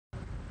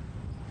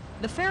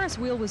The Ferris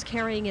wheel was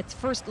carrying its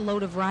first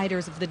load of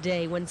riders of the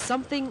day when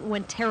something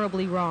went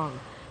terribly wrong.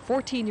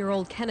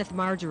 14-year-old Kenneth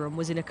Marjoram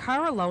was in a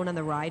car alone on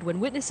the ride when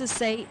witnesses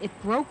say it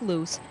broke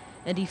loose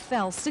and he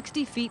fell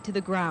 60 feet to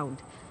the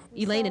ground.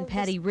 Elaine and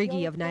Patty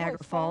Riggy of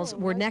Niagara Falls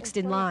were next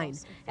in line.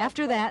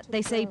 After that,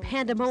 they say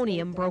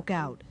pandemonium broke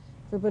out.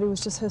 Everybody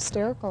was just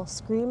hysterical,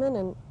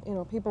 screaming,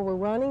 and people were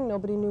running.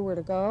 Nobody knew where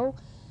to go.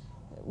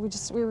 We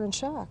were in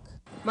shock.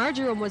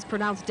 Marjoram was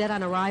pronounced dead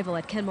on arrival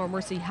at Kenmore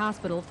Mercy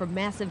Hospital from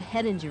massive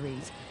head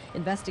injuries.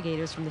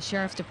 Investigators from the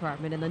Sheriff's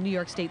Department and the New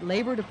York State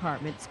Labor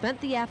Department spent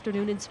the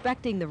afternoon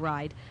inspecting the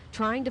ride,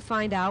 trying to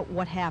find out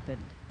what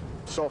happened.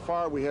 So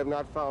far, we have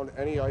not found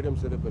any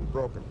items that have been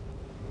broken.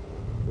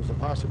 There's a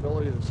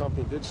possibility that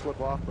something did slip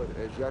off, but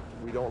as yet,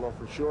 we don't know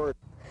for sure.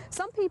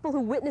 Some people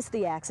who witnessed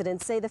the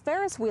accident say the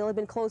Ferris wheel had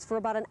been closed for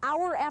about an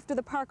hour after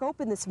the park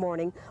opened this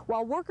morning,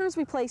 while workers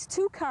replaced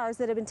 2 cars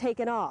that had been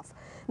taken off.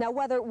 Now,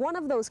 whether one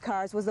of those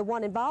cars was the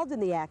one involved in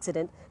the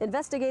accident,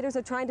 investigators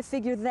are trying to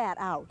figure that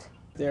out.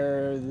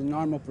 The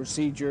normal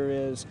procedure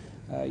is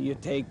you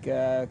take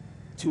 2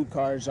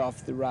 cars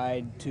off the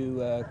ride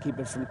to keep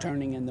it from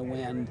turning in the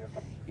wind,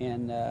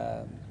 and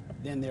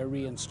then they're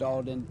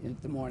reinstalled in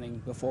the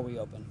morning before we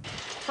open.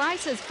 Fry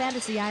says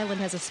Fantasy Island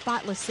has a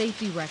spotless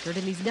safety record,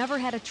 and he's never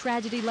had a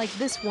tragedy like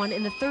this one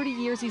in the 30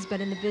 years he's been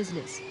in the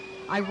business.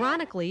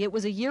 Ironically, it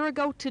was a year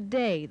ago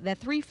today that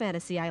 3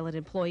 Fantasy Island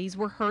employees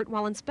were hurt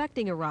while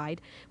inspecting a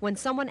ride when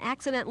someone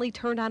accidentally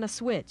turned on a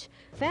switch.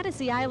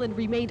 Fantasy Island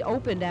remained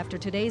opened after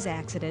today's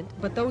accident,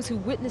 but those who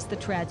witnessed the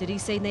tragedy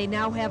say they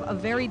now have a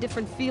very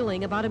different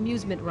feeling about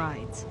amusement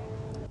rides.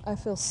 I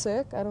feel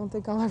sick. I don't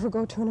think I'll ever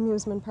go to an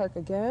amusement park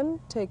again,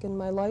 taking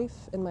my life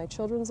and my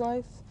children's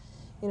life.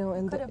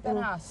 And could have been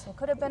us. It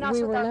could have been us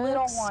with our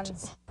little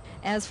ones.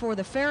 As for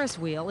the Ferris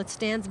wheel, it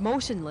stands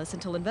motionless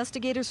until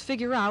investigators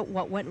figure out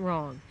what went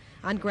wrong.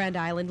 On Grand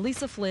Island,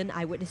 Lisa Flynn,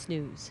 Eyewitness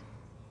News.